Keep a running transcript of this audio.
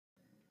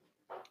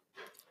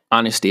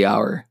honesty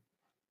hour.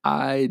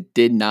 I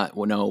did not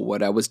know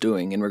what I was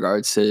doing in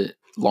regards to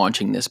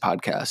launching this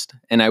podcast,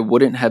 and I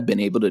wouldn't have been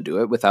able to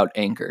do it without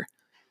Anchor.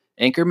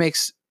 Anchor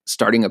makes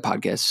starting a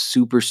podcast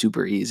super,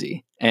 super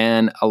easy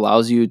and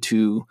allows you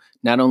to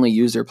not only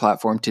use their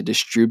platform to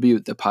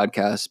distribute the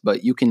podcast,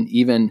 but you can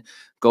even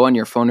go on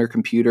your phone or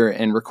computer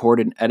and record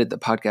and edit the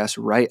podcast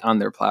right on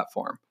their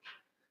platform.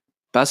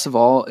 Best of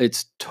all,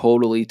 it's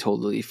totally,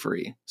 totally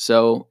free.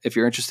 So if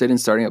you're interested in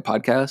starting a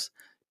podcast,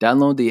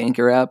 download the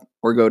Anchor app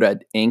or go to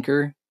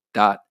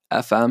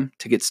anchor.fm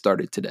to get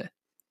started today.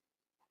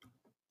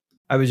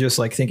 I was just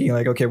like thinking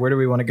like, okay, where do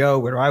we want to go?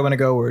 Where do I want to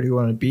go? Where do you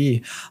want to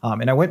be?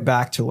 And I went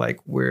back to like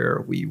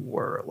where we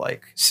were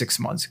like 6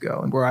 months ago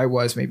and where I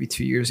was maybe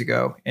 2 years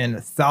ago. And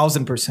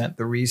 1,000%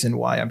 the reason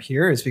why I'm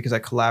here is because I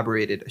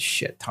collaborated a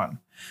shit ton.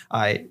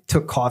 I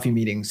took coffee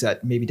meetings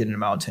that maybe didn't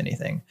amount to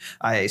anything.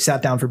 I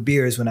sat down for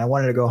beers when I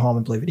wanted to go home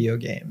and play video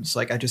games.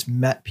 Like I just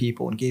met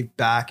people and gave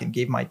back and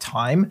gave my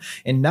time.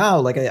 And now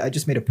like I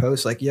just made a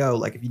post like, yo,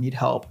 like if you need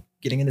help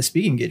getting into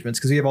speaking engagements,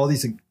 because we have all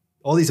these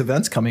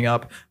events coming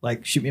up,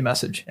 like shoot me a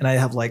message. And I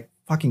have like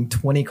fucking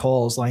 20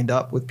 calls lined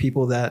up with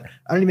people that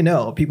I don't even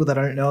know, people that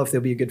I don't know if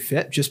they'll be a good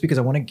fit, just because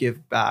I want to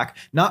give back,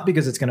 not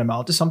because it's going to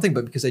amount to something,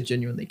 but because I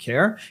genuinely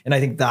care. And I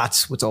think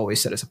that's what's always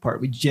set us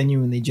apart. We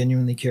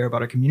genuinely care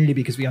about our community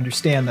because we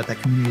understand that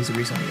community is the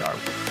reason we are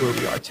where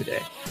we are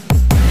today.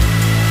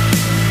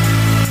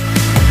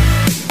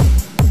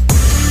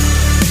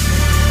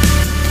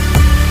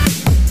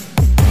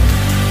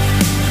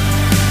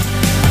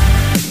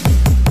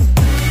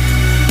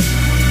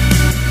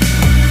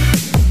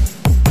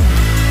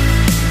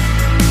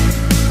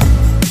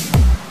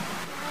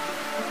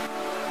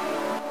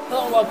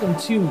 Welcome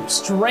to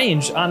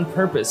Strange on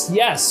Purpose.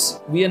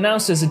 Yes, we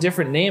announced as a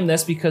different name.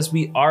 That's because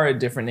we are a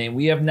different name.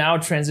 We have now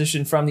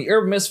transitioned from the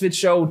Urban Misfit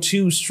Show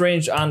to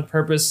Strange on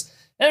Purpose.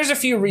 And there's a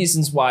few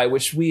reasons why,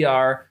 which we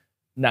are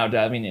now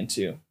diving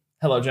into.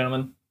 Hello,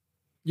 gentlemen.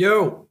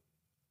 Yo.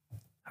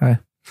 Hi.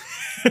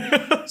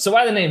 So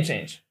why the name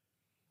change?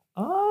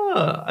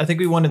 I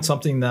think we wanted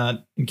something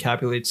that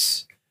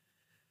encapsulates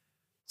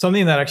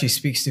something that actually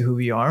speaks to who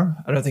we are.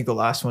 I don't think the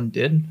last one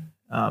did.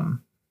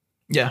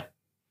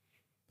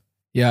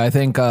 Yeah, I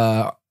think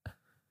Urban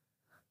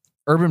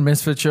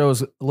Misfit Show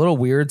is a little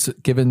weird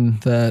given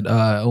that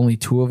only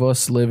two of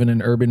us live in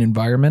an urban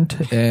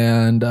environment.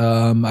 And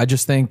I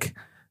just think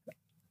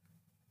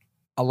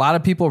a lot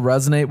of people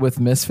resonate with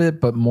Misfit,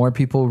 but more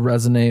people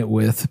resonate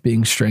with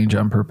being strange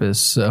on purpose.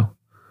 So,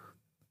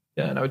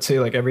 yeah, and I would say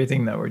like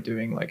everything that we're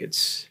doing, like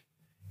it's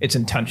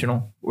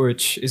intentional,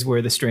 which is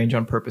where the strange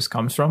on purpose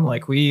comes from.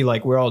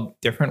 We're all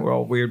different. We're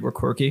all weird. We're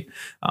quirky.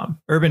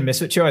 Urban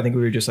Misfit Show, I think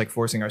we were just like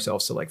forcing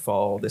ourselves to like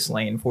follow this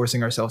lane,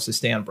 forcing ourselves to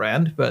stay on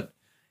brand,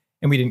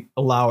 and we didn't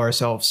allow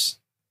ourselves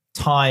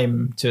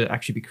time to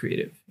actually be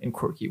creative and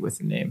quirky with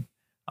the name.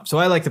 So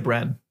I like the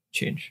brand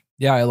change.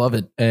 Yeah, I love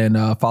it. And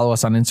follow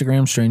us on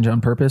Instagram, Strange on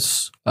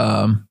Purpose,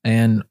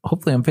 and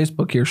hopefully on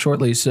Facebook here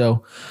shortly.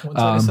 So once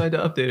I decide to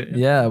update it.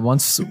 Yeah,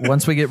 once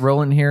we get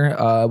rolling here,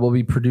 we'll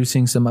be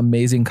producing some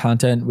amazing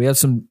content. We have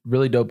some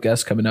really dope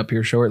guests coming up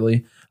here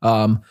shortly.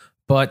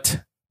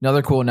 But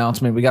another cool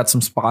announcement, we got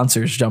some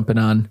sponsors jumping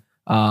on.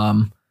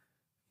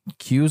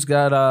 Q's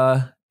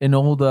got an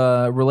old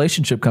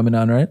relationship coming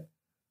on, right?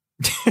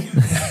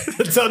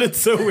 That sounded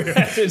so weird.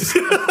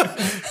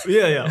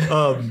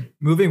 Yeah.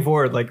 Moving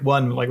forward, we're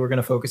going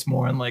to focus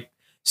more on like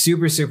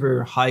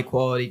super high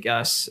quality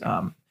guests,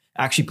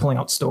 actually pulling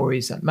out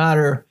stories that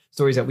matter,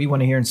 stories that we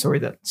want to hear, and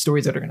stories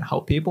that are going to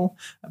help people,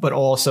 but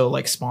also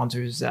like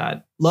sponsors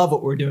that love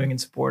what we're doing and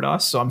support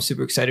us. So I'm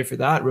super excited for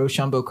that.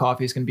 Rochambeau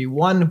Coffee is going to be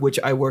one, which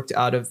I worked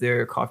out of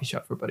their coffee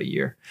shop for about a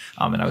year.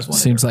 And I was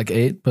seems like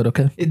 8, but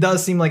okay. It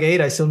does seem like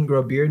 8. I still didn't grow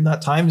a beard in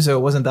that time, so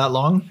it wasn't that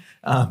long.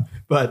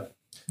 But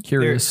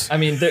curious.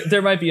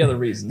 There might be other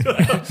reasons.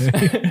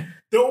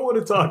 Don't want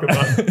to talk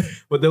about it,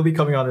 but they'll be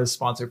coming on as a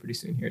sponsor pretty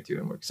soon here too,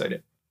 and we're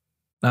excited.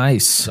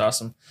 Nice. That's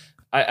awesome.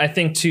 I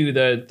think too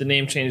the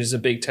name change is a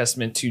big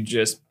testament to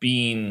just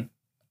being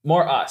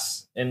more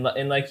us, and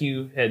like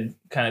you had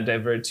kind of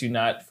diverted to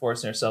not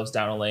forcing ourselves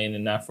down a lane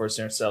and not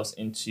forcing ourselves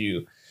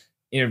into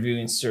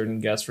interviewing certain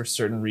guests for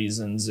certain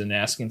reasons and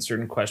asking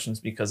certain questions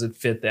because it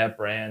fit that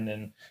brand.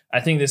 And I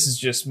think this is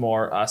just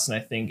more us. And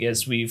I think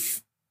as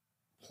we've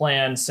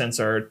planned since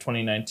our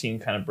 2019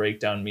 kind of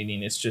breakdown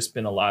meeting, it's just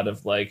been a lot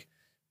of like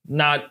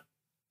not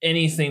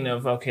anything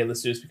of, okay,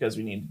 let's do this because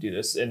we need to do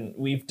this. And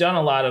we've done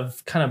a lot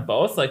of kind of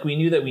both. Like we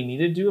knew that we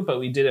needed to do it, but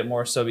we did it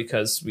more so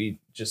because we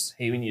just,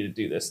 hey, we need to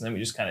do this. And then we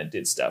just kind of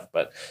did stuff.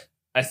 But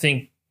I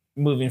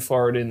moving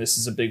forward, and this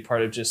is a big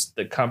part of just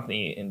the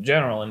company in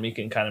general, and we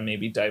can kind of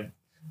maybe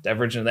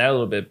diverge into that a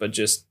little bit, but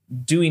just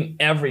doing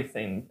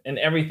everything, and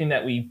everything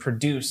that we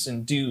produce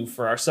and do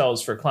for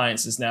ourselves, for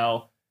clients, is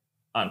now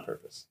on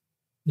purpose.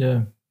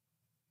 Yeah.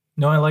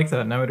 No, I like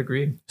that, and I would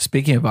agree.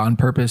 Speaking of on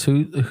purpose,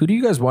 who do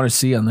you guys want to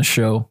see on the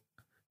show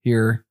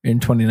here in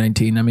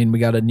 2019? I mean, we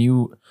got a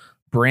new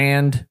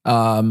brand.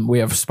 We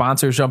have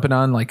sponsors jumping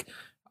on. Like,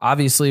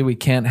 obviously we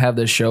can't have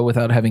this show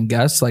without having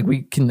guests. Like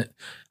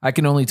I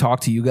can only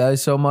talk to you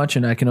guys so much,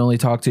 and I can only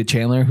talk to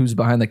Chandler, who's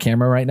behind the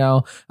camera right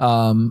now,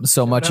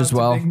 so much as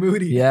well.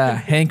 Yeah,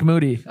 Hank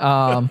Moody.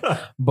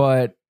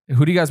 But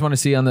who do you guys want to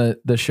see on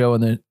the show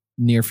in the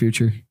near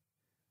future?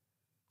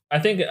 I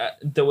think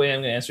the way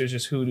I'm going to answer is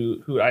just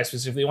who I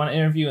specifically want to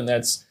interview, and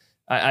that's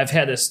I've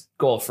had this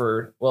goal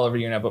for well over a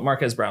year now. But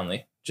Marques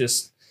Brownlee,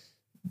 just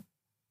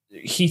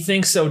he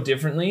thinks so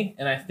differently,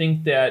 and I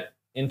think that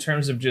in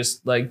terms of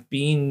just like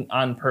being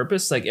on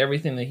purpose, like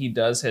everything that he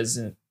does has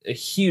a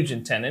huge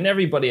intent, and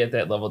everybody at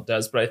that level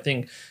does. But I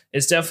think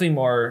it's definitely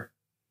more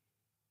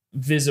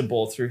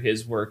visible through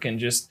his work and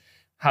just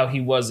how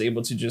he was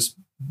able to just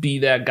be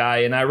that guy.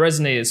 And I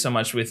resonated so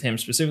much with him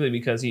specifically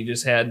because he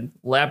just had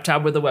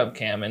laptop with a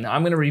webcam, and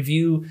I'm going to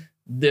review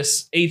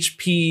this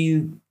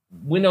HP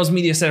Windows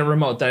Media Center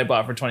remote that I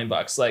bought for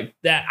 $20. Like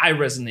that, I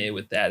resonated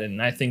with that.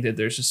 And I think that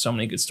there's just so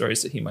many good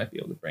stories that he might be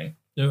able to bring.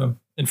 Yeah.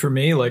 And for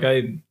me, like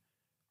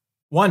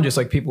just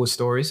like people with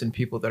stories and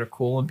people that are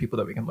cool and people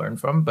that we can learn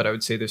from. But I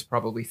would say there's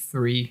probably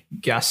 3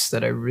 guests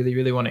that I really,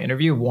 really want to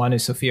interview. One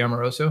is Sophia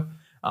Amoroso.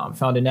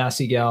 Found a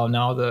nasty gal,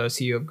 now the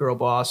CEO of Girl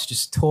Boss,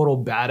 just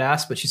total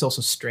badass, but she's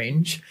also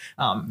strange.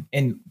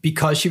 And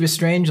because she was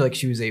strange, like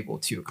she was able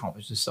to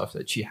accomplish the stuff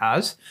that she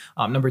has.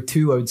 Number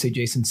 2, I would say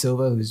Jason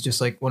Silva, who's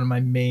just like one of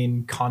my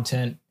main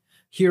content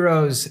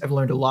heroes. I've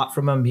learned a lot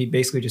from him. He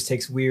basically just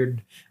takes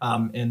weird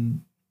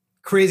and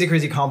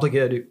crazy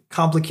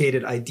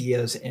complicated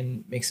ideas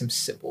and makes them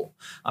simple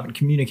and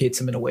communicates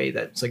them in a way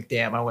that's like,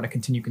 damn, I want to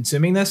continue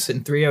consuming this.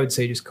 And 3, I would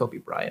say just Kobe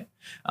Bryant.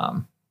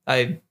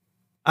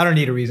 I don't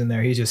need a reason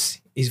there.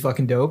 He's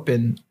fucking dope,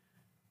 and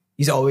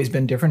he's always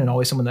been different and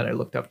always someone that I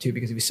looked up to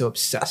because he was so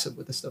obsessive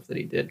with the stuff that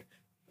he did.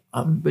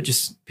 But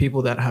just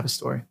people that have a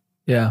story.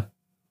 Yeah.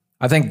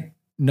 I think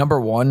number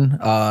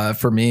 1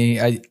 for me,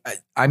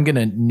 I'm going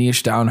to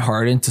niche down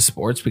hard into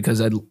sports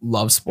because I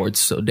love sports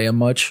so damn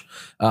much.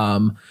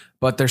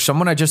 But there's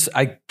someone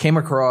I came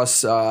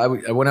across, I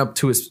went up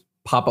to his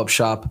pop-up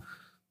shop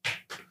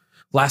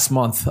last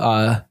month.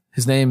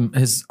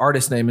 His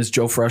artist name is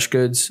Joe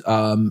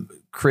Freshgoods.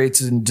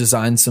 Creates and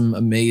designs some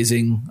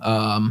amazing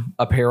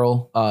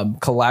apparel,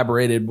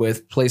 collaborated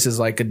with places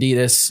like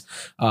Adidas.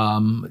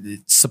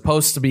 It's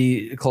supposed to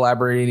be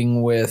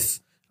collaborating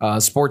with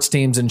sports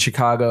teams in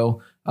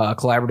Chicago,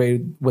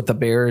 collaborated with the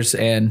Bears.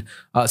 And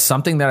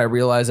something that I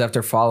realized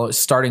after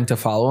starting to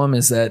follow him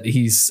is that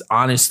he's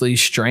honestly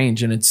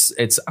strange, and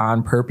it's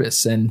on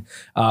purpose. And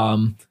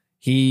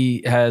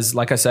he has,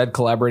 like I said,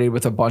 collaborated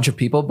with a bunch of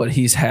people, but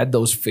he's had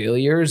those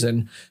failures.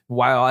 And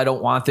while I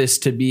don't want this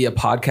to be a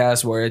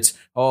podcast where it's,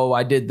 oh,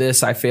 I did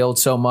this, I failed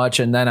so much,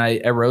 and then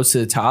I rose to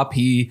the top,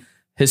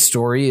 his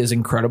story is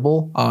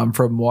incredible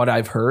from what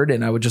I've heard.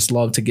 And I would just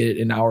love to get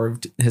an hour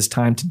of his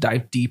time to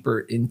dive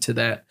deeper into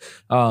that,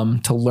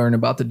 to learn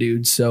about the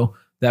dude. So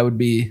that would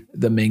be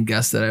the main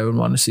guest that I would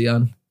want to see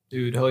on.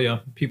 Dude, hell yeah.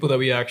 People that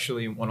we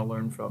actually want to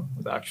learn from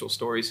with actual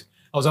stories.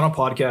 I was on a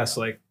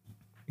podcast,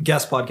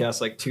 guest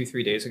podcast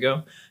 2-3 days ago,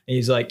 and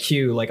he's like,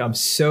 Q, like, I'm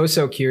so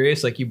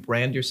curious, like, you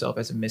brand yourself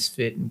as a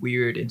misfit and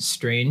weird and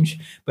strange,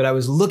 but I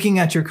was looking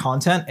at your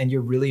content and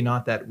you're really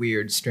not that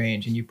weird,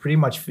 strange, and you pretty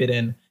much fit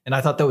in. And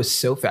I thought that was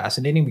so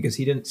fascinating because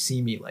he didn't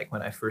see me like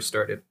when I first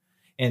started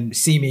and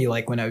see me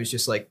like when I was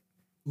just like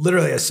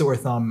literally a sore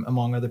thumb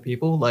among other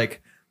people.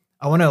 Like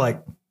I want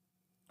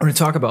to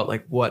talk about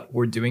like what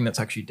we're doing that's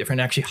actually different,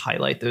 actually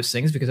highlight those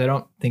things, because I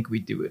don't think we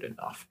do it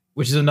enough,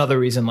 which is another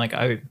reason like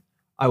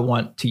I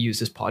want to use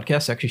this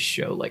podcast to actually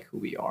show like who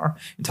we are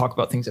and talk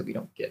about things that we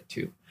don't get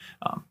to.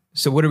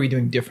 So what are we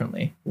doing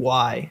differently?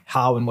 Why,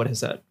 how, and what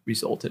has that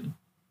resulted in?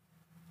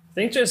 I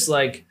think just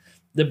like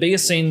the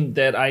biggest thing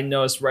that I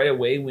noticed right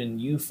away when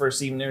you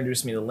first even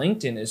introduced me to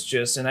LinkedIn is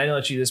just, and I know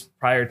that you did this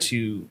prior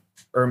to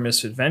Urban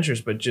Misfit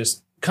Ventures, but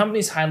just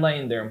companies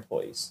highlighting their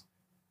employees.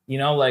 You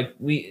know, like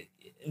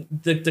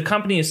the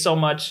company is so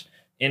much,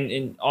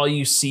 and all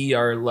you see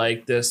are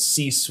like the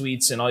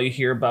C-suites, and all you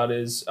hear about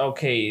is,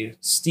 okay,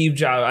 Steve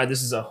Jobs.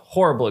 This is a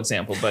horrible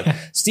example, but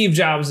Steve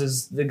Jobs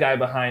is the guy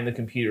behind the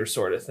computer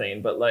sort of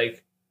thing. But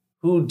like,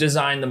 who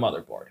designed the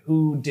motherboard?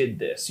 Who did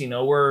this? You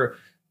know,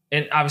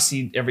 and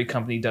obviously every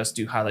company does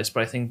do highlights,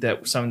 but I think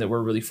that something that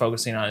we're really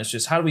focusing on is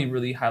just how do we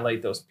really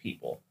highlight those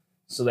people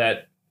so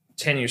that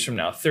 10 years from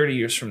now, 30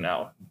 years from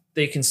now,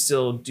 they can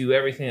still do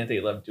everything that they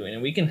love doing,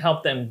 and we can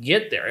help them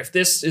get there. If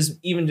this is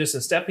even just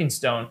a stepping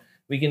stone,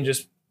 we can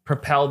just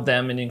propel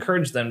them and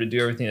encourage them to do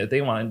everything that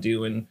they want to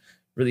do and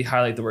really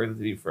highlight the work that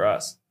they do for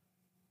us.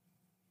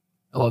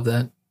 I love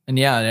that. And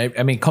yeah,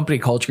 I mean, company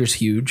culture is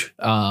huge,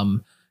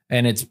 and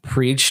it's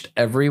preached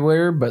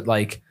everywhere, but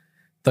like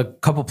the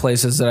couple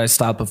places that I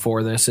stopped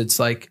before this, it's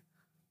like,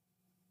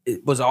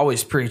 it was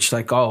always preached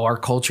like, oh, our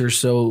culture is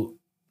so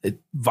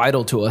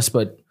vital to us.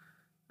 But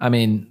I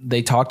mean,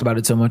 they talked about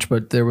it so much,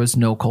 but there was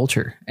no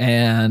culture.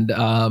 And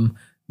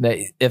that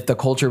if the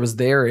culture was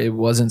there, it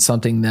wasn't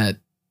something that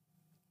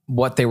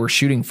what they were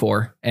shooting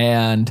for.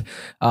 And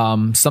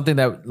something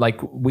that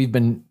like we've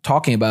been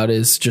talking about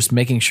is just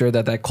making sure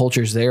that that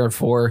culture is there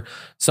for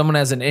someone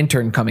as an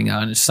intern coming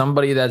on,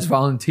 somebody that's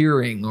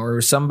volunteering,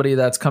 or somebody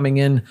that's coming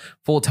in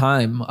full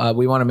time.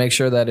 We want to make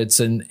sure that it's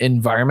an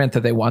environment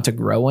that they want to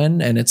grow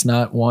in, and it's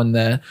not one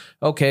that,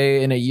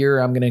 okay, in a year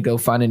I'm going to go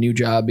find a new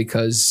job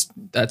because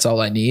that's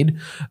all I need.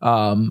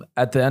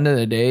 At the end of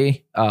the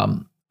day,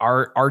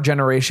 our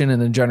generation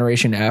and the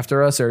generation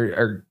after us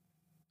are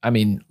I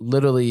mean,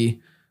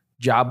 literally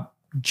job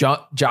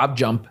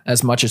jump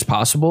as much as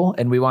possible.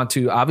 And we want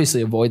to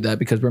obviously avoid that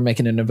because we're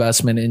making an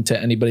investment into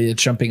anybody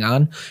that's jumping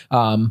on.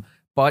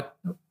 But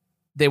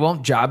they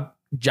won't job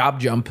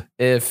jump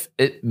if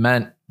it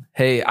meant,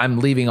 hey, I'm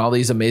leaving all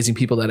these amazing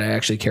people that I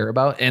actually care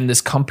about, and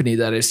this company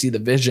that I see the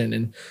vision,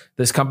 and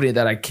this company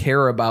that I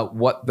care about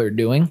what they're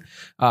doing.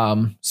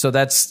 So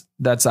that's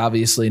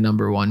obviously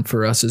number one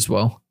for us as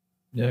well.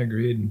 Yeah,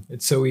 agreed.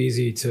 It's so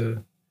easy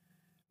to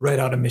write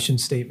out a mission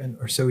statement,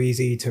 or so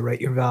easy to write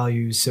your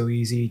values, so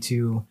easy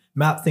to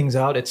map things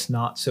out. It's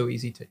not so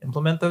easy to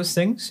implement those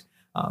things,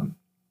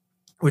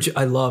 which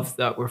I love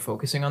that we're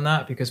focusing on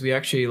that, because we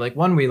actually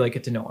we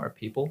get to know our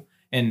people,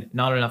 and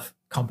not enough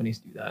companies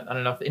do that. Not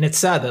enough. And it's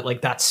sad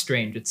that that's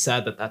strange. It's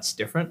sad that that's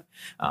different.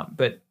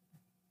 But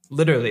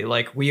literally,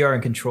 we are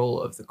in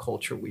control of the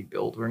culture we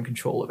build. We're in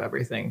control of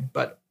everything,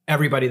 but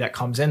everybody that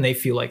comes in, they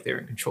feel like they're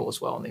in control as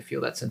well, and they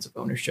feel that sense of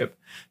ownership.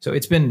 So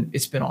it's been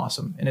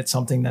awesome, and it's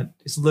something that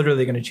is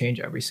literally going to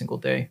change every single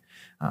day.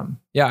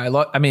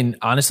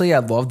 Honestly, I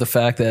love the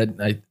fact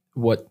that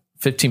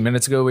 15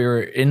 minutes ago we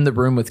were in the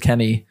room with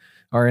Kenny,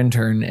 our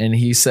intern, and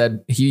he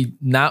said, he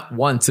not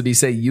once did he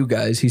say you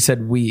guys, he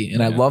said we, and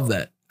yeah.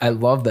 I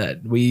love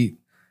that. We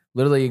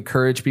literally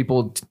encourage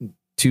people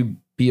to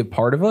be a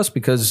part of us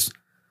because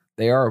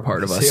they are a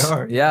part of us. They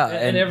are. Yeah.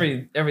 And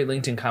every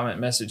LinkedIn comment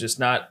message is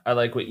not, I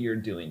like what you're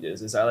doing,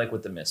 is I like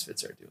what the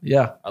Misfits are doing.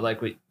 Yeah. I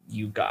like what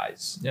you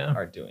guys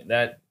are doing.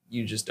 That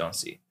you just don't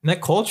see. And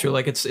that culture,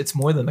 it's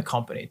more than the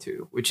company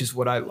too, which is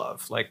what I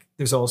love.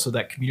 There's also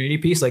that community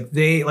piece.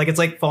 It's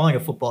like following a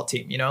football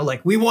team,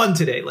 we won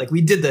today.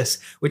 We did this,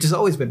 which has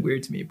always been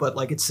weird to me, but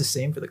it's the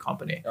same for the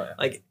company. Oh,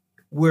 yeah.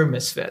 We're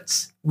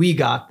Misfits. We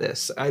got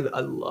this. I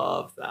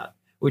love that,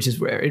 which is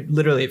rare.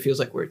 It feels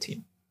like we're a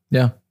team.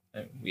 Yeah.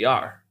 And we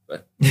are.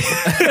 But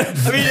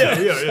yeah.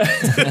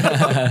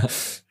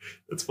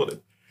 That's funny.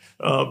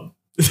 We're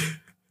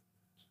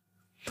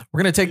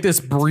going to take this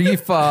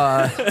brief.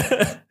 I'm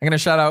going to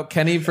shout out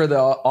Kenny for the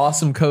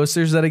awesome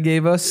coasters that he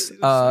gave us.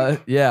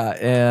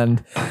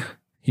 And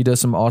he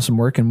does some awesome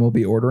work, and we'll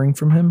be ordering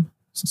from him.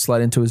 So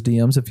slide into his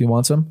DMs if you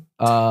want some.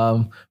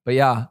 But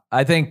yeah,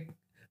 I think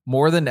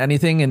more than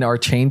anything in our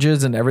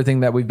changes and everything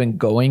that we've been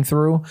going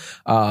through,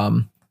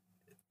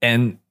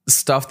 and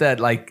stuff that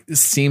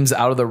seems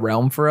out of the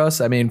realm for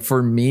us. I mean,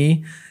 for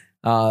me,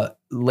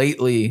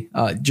 lately,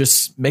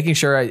 just making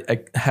sure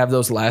I have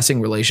those lasting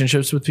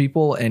relationships with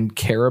people and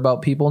care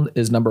about people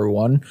is number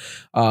one.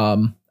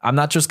 I'm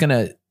not just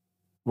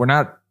we're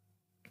not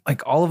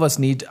all of us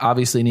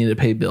obviously need to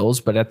pay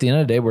bills, but at the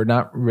end of the day, we're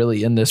not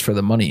really in this for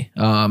the money.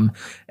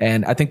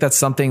 And I think that's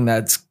something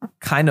that's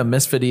kind of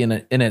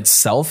misfitty in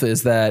itself,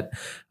 is that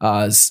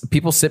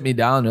people sit me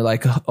down and they're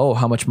like, oh,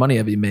 how much money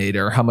have you made?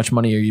 Or how much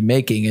money are you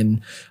making?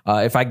 And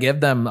if I give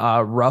them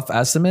a rough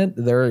estimate,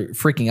 they're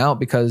freaking out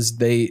because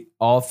they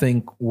all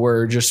think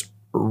we're just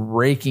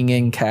raking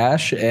in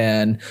cash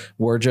and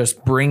we're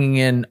just bringing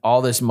in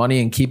all this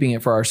money and keeping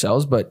it for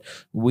ourselves. But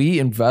we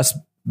invest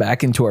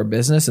back into our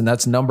business, and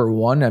that's number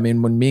one. I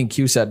mean, when me and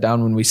Q sat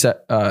down, when we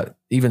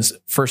even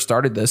first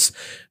started this,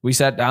 we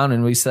sat down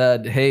and we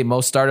said, hey,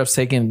 most startups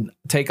take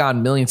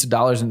on millions of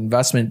dollars in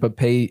investment, but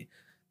pay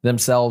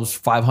themselves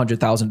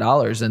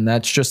 $500,000. And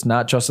that's just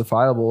not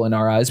justifiable in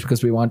our eyes,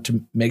 because we want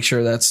to make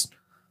sure that's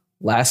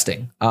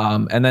lasting.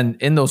 And then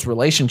in those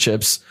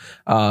relationships,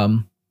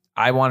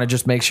 I want to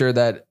just make sure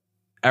that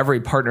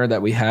every partner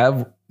that we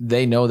have,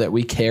 they know that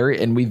we care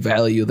and we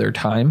value their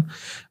time.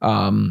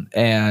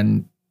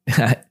 And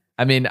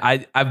I mean,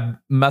 I've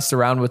messed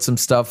around with some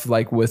stuff,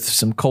 with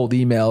some cold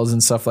emails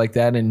and stuff like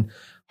that, and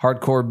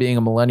hardcore being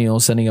a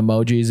millennial, sending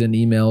emojis and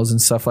emails and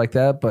stuff like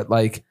that. But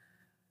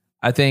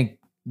I think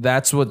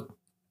that's what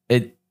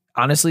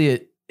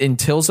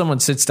until someone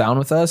sits down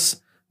with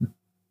us,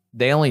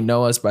 they only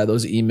know us by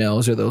those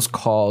emails or those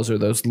calls or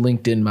those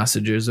LinkedIn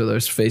messages or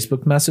those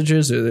Facebook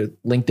messages or the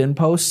LinkedIn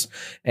posts.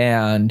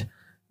 And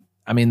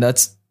I mean,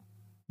 that's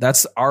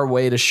our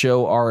way to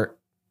show our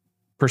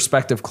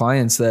prospective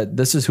clients that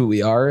this is who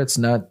we are. It's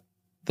not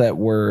that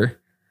we're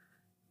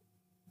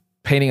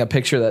painting a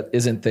picture that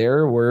isn't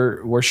there.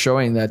 We're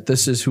showing that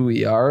this is who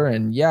we are.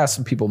 And yeah,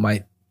 some people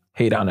might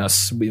hate on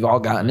us. We've all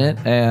gotten it.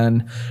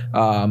 And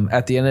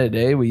at the end of the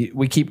day,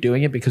 we keep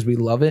doing it because we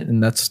love it,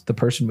 and that's the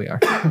person we are.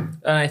 And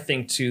I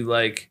think too,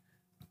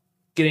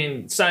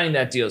 signing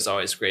that deal is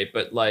always great,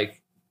 but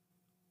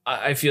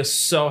I feel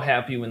so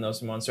happy when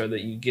those moments are that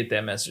you get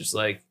that message,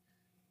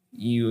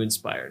 you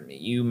inspired me.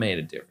 You made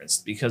a difference.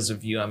 Because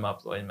of you, I'm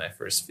uploading my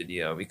first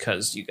video,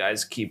 because you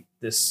guys keep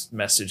this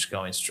message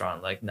going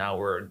strong. Now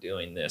we're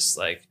doing this.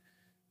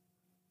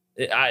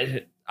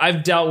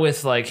 I've dealt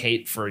with like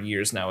hate for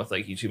years now with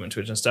like YouTube and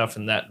Twitch and stuff,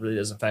 and that really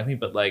doesn't affect me.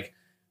 But like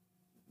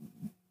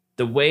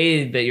the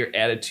way that your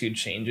attitude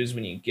changes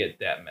when you get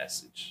that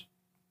message,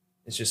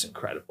 it's just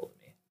incredible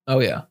to me. Oh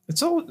yeah.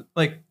 It's all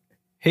like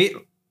hate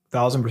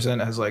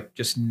 1000% has like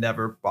just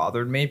never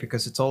bothered me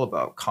because it's all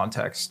about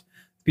context.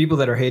 People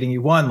that are hating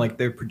you, one, like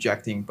they're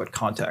projecting, but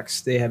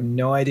context. They have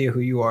no idea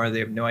who you are. They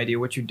have no idea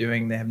what you're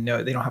doing. They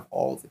don't have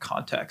all of the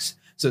context.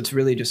 So it's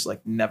really just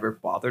like never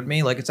bothered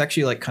me. Like it's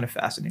actually like kind of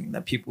fascinating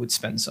that people would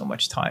spend so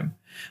much time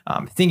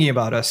thinking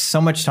about us, so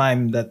much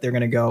time that they're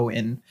going to go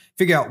and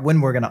figure out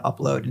when we're going to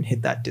upload and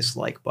hit that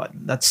dislike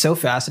button. That's so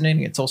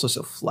fascinating. It's also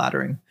so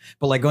flattering.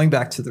 But like going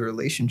back to the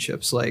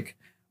relationships, like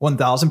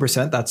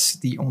 1000%, that's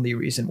the only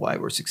reason why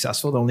we're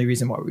successful. The only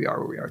reason why we are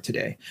where we are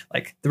today.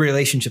 Like the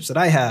relationships that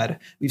I had,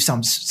 we've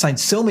signed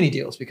so many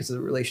deals because of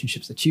the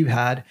relationships that you've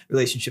had,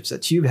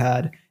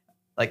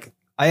 Like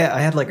I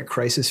had like a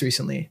crisis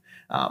recently.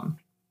 I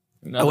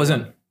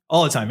wasn't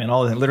all the time, man,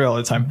 literally all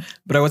the time,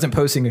 but I wasn't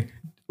posting.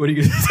 What are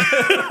you?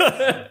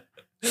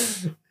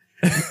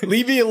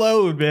 Leave me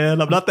alone,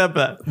 man. I'm not that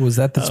bad. Was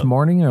that this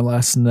morning or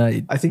last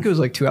night? I think it was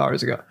like 2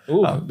 hours ago.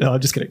 No, I'm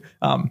just kidding.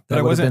 But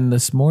That would have been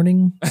this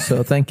morning.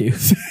 So thank you.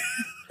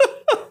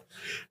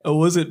 I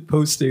wasn't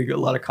posting a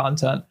lot of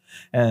content,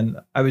 and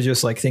I was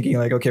just like thinking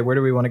like, okay, where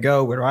do we want to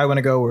go? Where do I want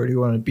to go? Where do you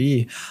want to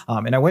be?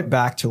 And I went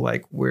back to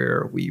like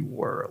where we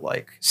were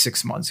like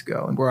 6 months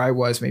ago and where I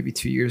was maybe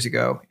 2 years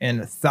ago. And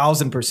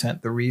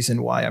 1000% the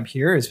reason why I'm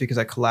here is because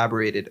I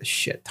collaborated a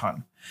shit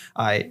ton.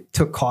 I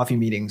took coffee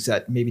meetings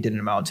that maybe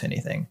didn't amount to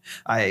anything.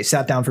 I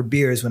sat down for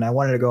beers when I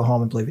wanted to go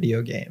home and play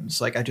video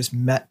games. Like I just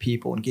met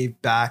people and gave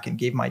back and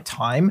gave my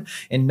time.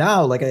 And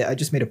now like I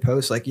just made a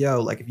post like,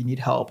 yo, like if you need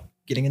help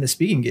getting into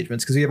speaking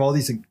engagements, because we have all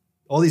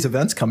these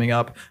events coming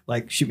up,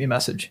 like shoot me a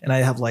message. And I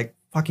have like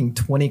fucking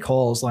 20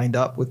 calls lined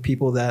up with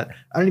people that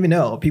I don't even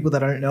know, people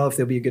that I don't know if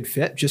they'll be a good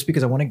fit, just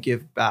because I want to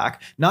give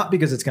back, not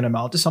because it's going to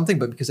amount to something,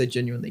 but because I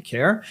genuinely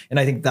care. And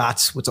I think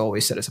that's what's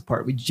always set us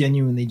apart. We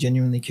genuinely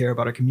care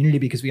about our community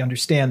because we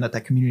understand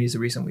that community is the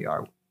reason we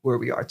are where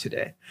we are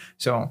today.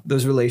 So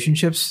those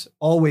relationships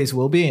always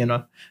will be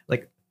and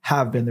like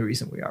have been the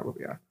reason we are where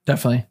we are.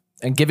 Definitely.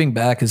 And giving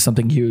back is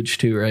something huge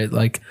too, right?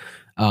 Like,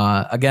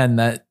 again,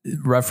 that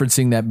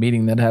referencing that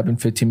meeting that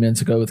happened 15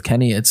 minutes ago with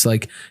Kenny, it's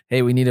like,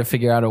 hey, we need to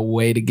figure out a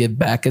way to give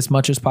back as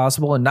much as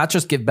possible, and not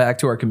just give back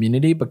to our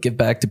community, but give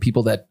back to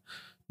people that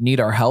need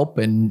our help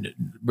and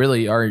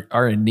really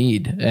are in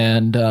need.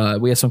 And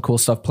we have some cool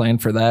stuff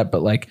planned for that.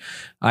 But like,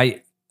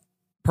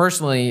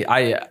 personally,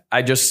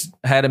 I just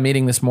had a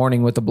meeting this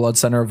morning with the Blood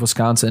Center of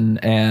Wisconsin,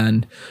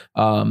 and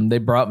they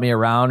brought me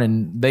around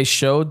and they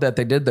showed that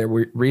they did their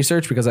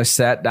research, because I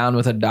sat down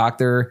with a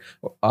doctor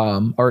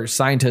or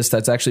scientist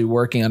that's actually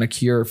working on a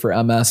cure for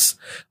MS,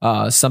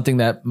 something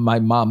that my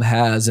mom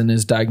has and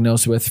is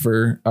diagnosed with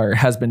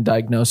has been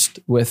diagnosed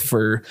with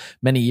for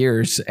many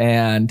years.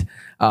 And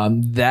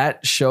that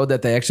showed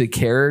that they actually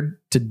cared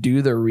to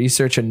do their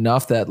research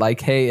enough that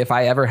like, hey, if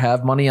I ever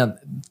have money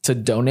to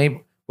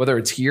donate, whether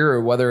it's here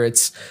or whether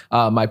it's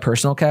my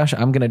personal cash,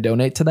 I'm going to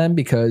donate to them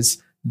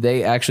because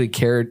they actually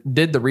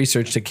did the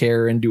research to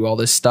care and do all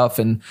this stuff.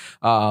 And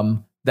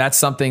that's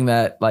something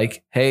that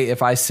like, hey,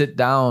 if I sit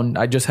down,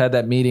 I just had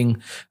that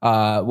meeting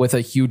with a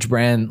huge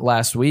brand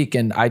last week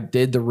and I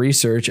did the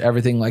research,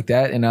 everything like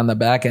that. And on the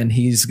back end,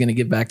 he's going to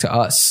give back to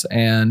us.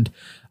 And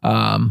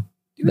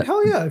dude,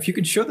 hell yeah. If you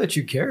can show that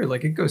you care,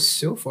 like it goes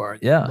so far.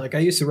 Yeah. Like I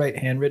used to write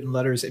handwritten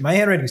letters. My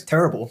handwriting is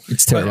terrible.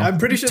 It's terrible. I'm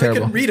pretty sure they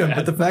can read them.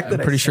 But the fact that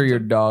I'm pretty sure your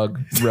dog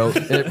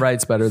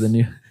writes better than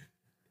you.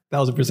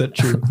 1000%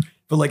 true.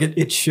 But like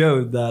it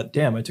showed that,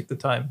 damn, I took the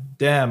time.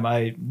 Damn,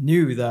 I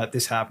knew that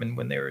this happened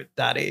when they were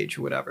that age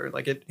or whatever.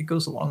 Like it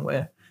goes a long way.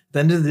 At the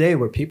end of the day,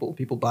 we're people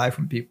buy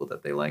from people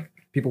that they like.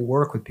 People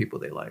work with people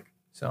they like.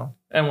 So,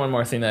 and one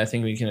more thing that I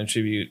think we can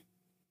attribute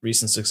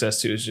recent success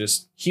to is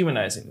just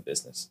humanizing the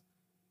business.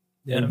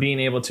 Yeah. And being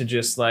able to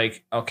just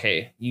like,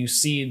 okay, you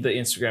see the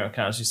Instagram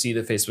accounts, you see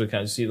the Facebook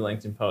accounts, you see the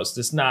LinkedIn posts.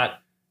 It's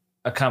not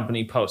a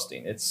company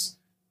posting. It's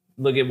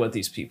look at what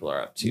these people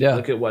are up to. Yeah.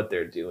 Look at what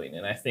they're doing.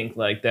 And I think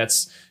like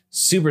that's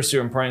super,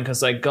 super important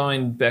because like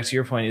going back to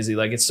your point, Izzy,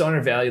 like it's so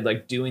undervalued,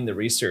 like doing the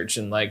research.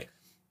 And like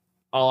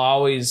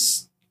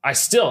I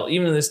still,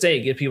 even to this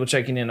day, get people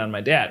checking in on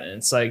my dad. And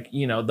it's like,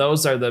 you know,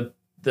 those are the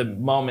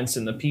moments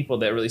and the people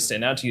that really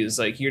stand out to you. Is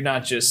like, you're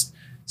not just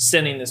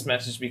sending this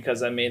message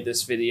because I made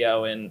this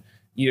video and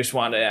you just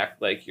want to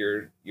act like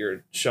you're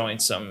showing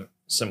some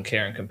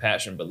care and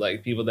compassion, but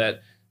like people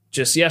that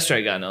just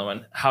yesterday I got another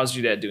one. How's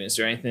your dad doing? Is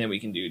there anything that we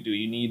can do?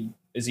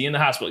 Is he in the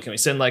hospital? Can we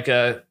send like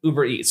a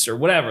Uber Eats or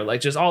whatever?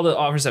 Like just all the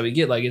offers that we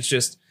get, like it's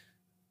just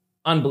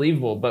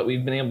unbelievable, but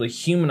we've been able to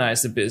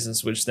humanize the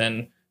business, which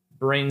then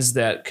brings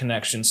that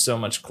connection so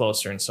much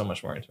closer and so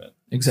much more intimate.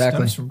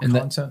 Exactly. Stems from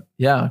content.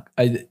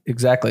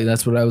 Exactly.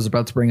 That's what I was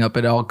about to bring up.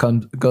 It all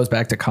goes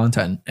back to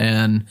content,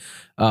 and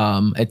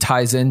it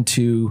ties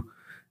into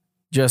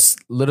just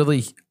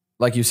literally,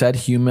 like you said,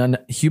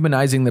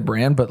 humanizing the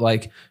brand. But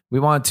like we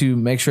want to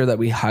make sure that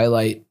we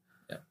highlight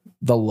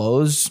the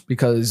lows,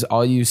 because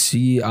all you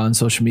see on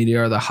social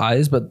media are the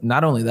highs. But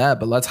not only that,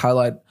 but let's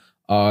highlight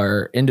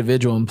our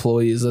individual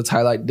employees. Let's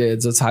highlight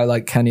Dids. Let's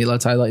highlight Kenny.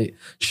 Let's highlight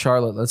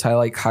Charlotte. Let's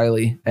highlight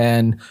Kylie.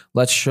 And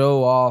let's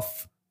show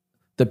off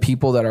the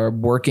people that are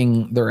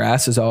working their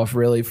asses off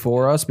really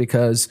for us,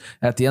 because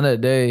at the end of the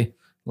day,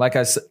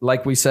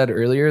 like we said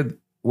earlier,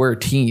 we're a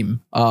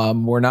team.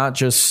 We're not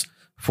just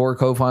 4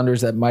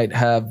 co-founders that might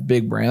have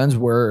big brands.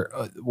 We're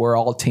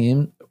all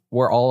team.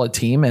 We're all a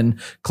team, and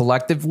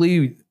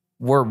collectively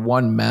we're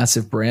one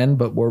massive brand,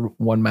 but we're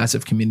one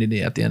massive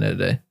community at the end of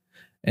the day.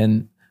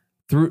 And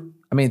through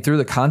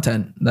the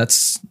content,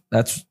 that's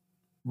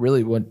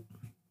really what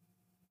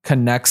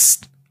connects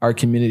our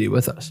community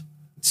with us.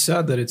 It's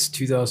sad that it's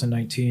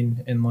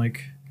 2019 and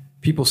like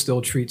people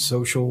still treat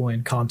social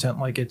and content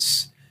like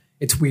it's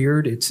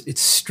weird.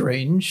 It's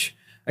strange.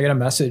 I got a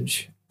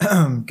message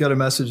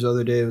the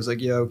other day. It was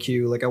like, yo,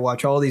 Q, like I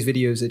watch all these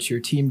videos that your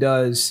team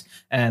does,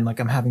 and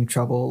like I'm having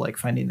trouble like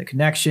finding the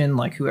connection.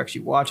 Like, who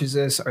actually watches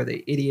this? Are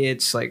they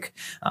idiots? Like,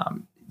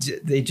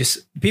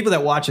 people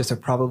that watch us are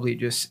probably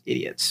just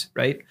idiots,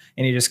 right?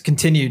 And he just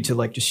continued to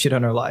like just shit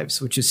on our lives,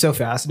 which is so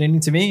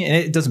fascinating to me. And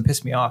it doesn't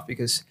piss me off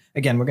because,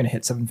 again, we're going to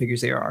hit 7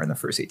 figures ARR in the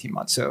first 18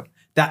 months. So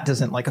that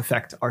doesn't like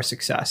affect our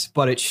success,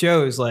 but it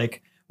shows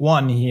like,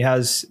 one, he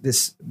has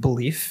this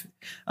belief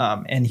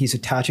and he's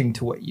attaching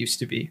to what used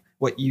to be,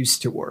 what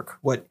used to work,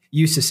 what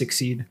used to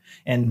succeed.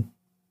 And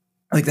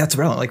like, that's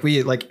relevant.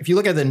 Like if you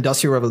look at the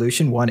Industrial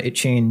Revolution,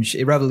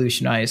 it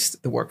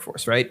revolutionized the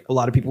workforce, right? A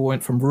lot of people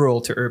went from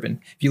rural to urban.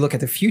 If you look at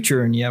the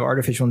future and you have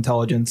artificial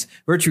intelligence,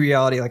 virtual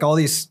reality, like all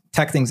these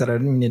tech things that I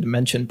don't even need to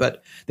mention,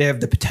 but they have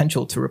the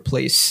potential to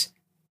replace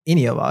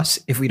any of us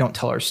if we don't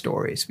tell our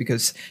stories.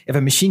 Because if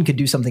a machine could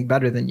do something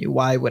better than you,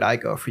 why would I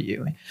go for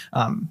you?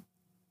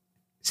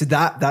 So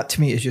that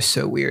to me is just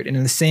so weird. And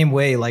in the same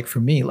way, like for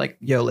me, like,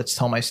 yo, let's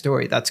tell my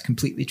story. That's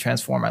completely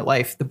transformed my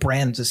life. The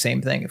brand's the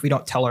same thing. If we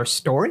don't tell our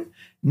story,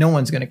 no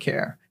one's going to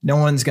care. No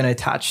one's going to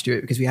attach to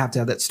it, because we have to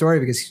have that story,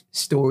 because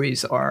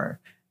stories they're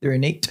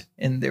innate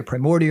and they're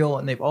primordial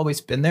and they've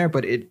always been there,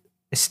 but it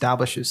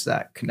establishes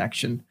that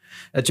connection.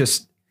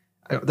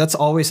 That's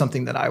always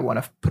something that I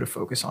want to put a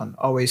focus on,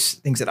 always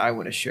things that I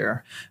want to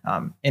share.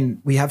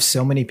 And we have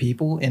so many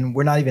people, and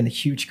we're not even a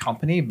huge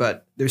company,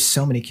 but there's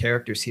so many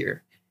characters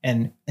here.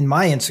 And in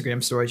my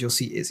Instagram stories, you'll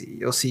see Izzy,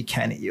 you'll see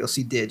Kenny, you'll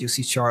see Did, you'll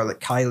see Charlotte,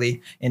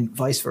 Kylie, and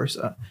vice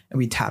versa. And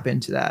we tap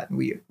into that. And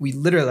we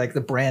literally, like, the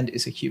brand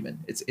is a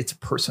human. It's a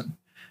person.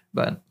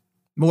 But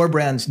more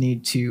brands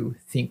need to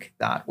think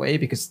that way,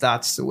 because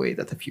that's the way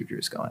that the future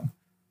is going.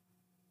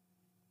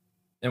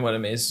 And what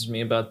amazes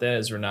me about that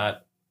is we're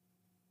not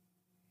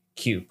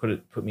Q,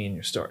 put me in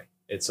your story.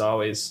 It's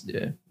always,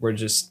 we're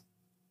just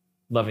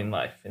loving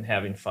life and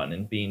having fun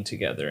and being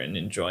together and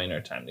enjoying our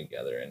time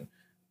together and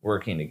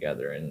working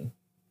together and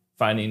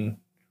finding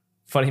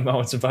funny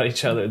moments about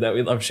each other that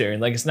we love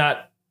sharing. Like, it's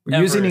not, we're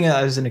using it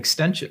as an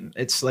extension.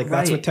 It's like,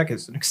 that's what tech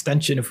is, an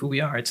extension of who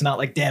we are. It's not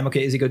like, damn,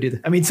 okay, Izzy, go do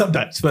that. I mean,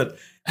 sometimes, but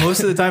most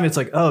of the time it's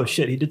like, oh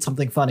shit, he did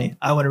something funny.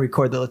 I want to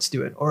record that. Let's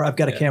do it. Or I've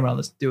got a camera on,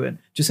 let's do it.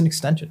 Just an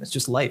extension. It's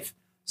just life.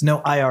 There's no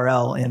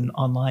IRL in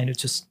online. It's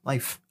just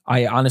life.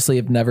 I honestly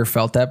have never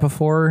felt that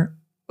before.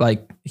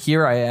 Like,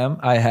 here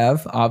I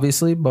have,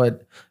 obviously,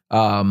 but,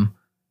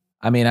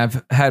 I mean,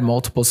 I've had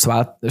multiple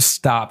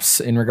stops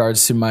in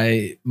regards to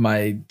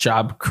my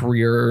job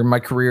career, my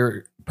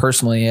career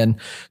personally, and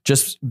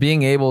just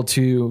being able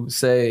to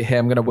say, hey,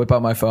 I'm going to whip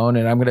out my phone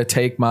and I'm going to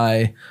take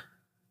my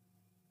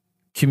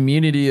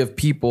community of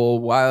people,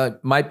 while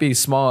it might be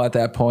small at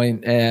that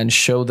point, and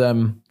show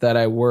them that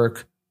I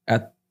work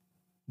at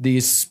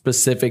these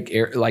specific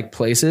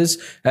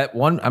places. At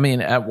one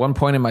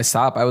point in my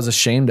stop, I was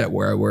ashamed at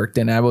where I worked,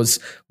 and I was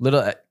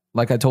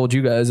like I told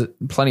you guys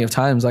plenty of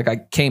times, like I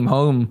came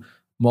home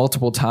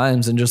multiple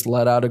times and just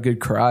let out a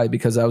good cry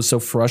because I was so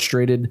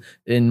frustrated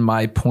in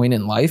my point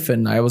in life.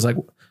 And I was like,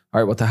 all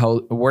right, what the hell,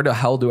 where the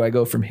hell do I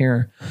go from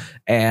here?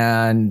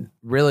 And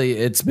really,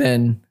 it's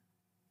been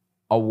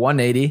a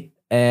 180,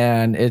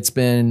 and it's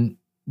been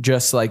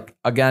just like,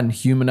 again,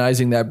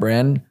 humanizing that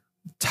brand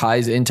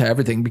ties into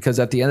everything, because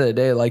at the end of the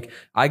day, like,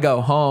 I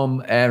go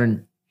home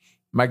and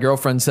my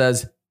girlfriend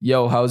says,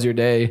 yo, how's your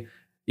day?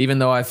 Even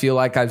though I feel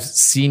like I've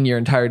seen your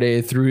entire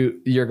day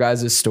through your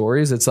guys'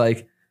 stories, it's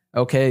like,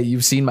 okay,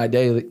 you've seen my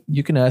day. Like,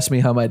 you can ask me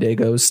how my day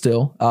goes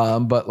still.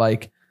 But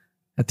like,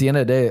 at the end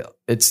of the day,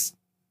 it's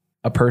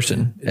a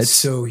person. It's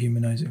so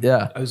humanizing.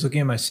 Yeah. I was looking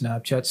at my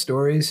Snapchat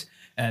stories,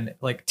 and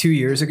like 2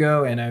 years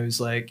ago, and I was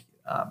like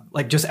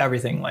just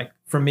everything, like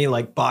for me,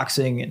 like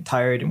boxing and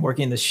tired and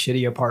working in this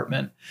shitty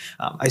apartment.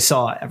 I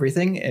saw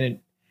everything, and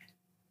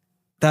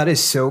that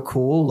is so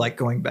cool. Like,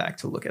 going back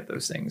to look at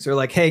those things, or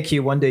like, hey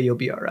Q, one day you'll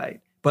be all right.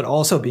 But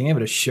also being able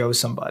to show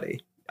somebody,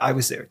 I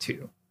was there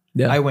too.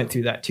 Yeah. I went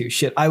through that too.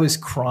 Shit, I was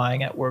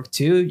crying at work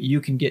too.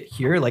 You can get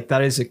here. Like,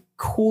 that is the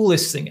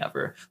coolest thing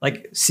ever.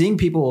 Like, seeing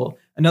people,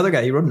 another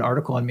guy, he wrote an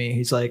article on me.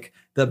 He's like,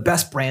 the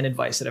best brand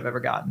advice that I've ever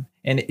gotten.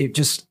 And it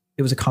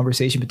was a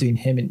conversation between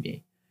him and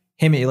me.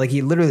 Like,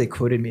 he literally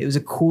quoted me. It was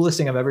the coolest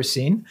thing I've ever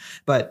seen.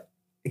 But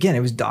again, it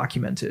was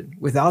documented.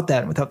 Without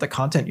that, without the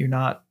content, you're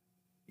not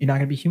going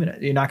to be human.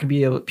 You're not going to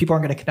be able, people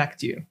aren't going to connect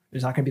to you.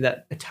 There's not going to be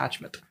that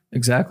attachment.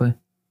 Exactly.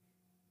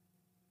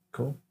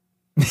 Cool.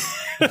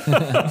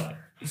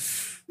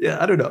 Yeah,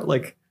 I don't know.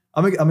 Like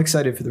I'm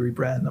excited for the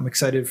rebrand. I'm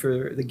excited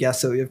for the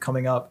guests that we have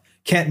coming up.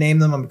 Can't name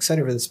them. I'm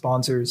excited for the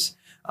sponsors.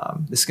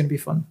 This is going to be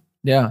fun.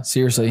 Yeah,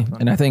 seriously.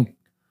 And I think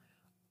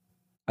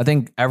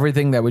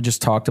everything that we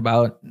just talked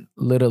about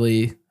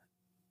literally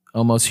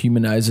almost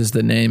humanizes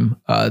the name,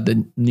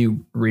 the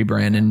new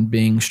rebrand, and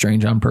being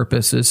Strange on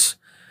Purpose is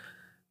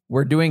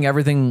we're doing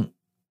everything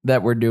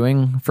that we're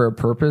doing for a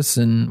purpose,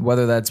 and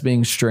whether that's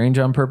being strange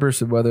on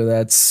purpose or whether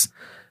that's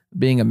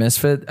being a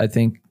misfit, I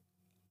think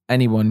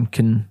anyone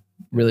can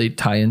really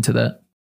tie into that.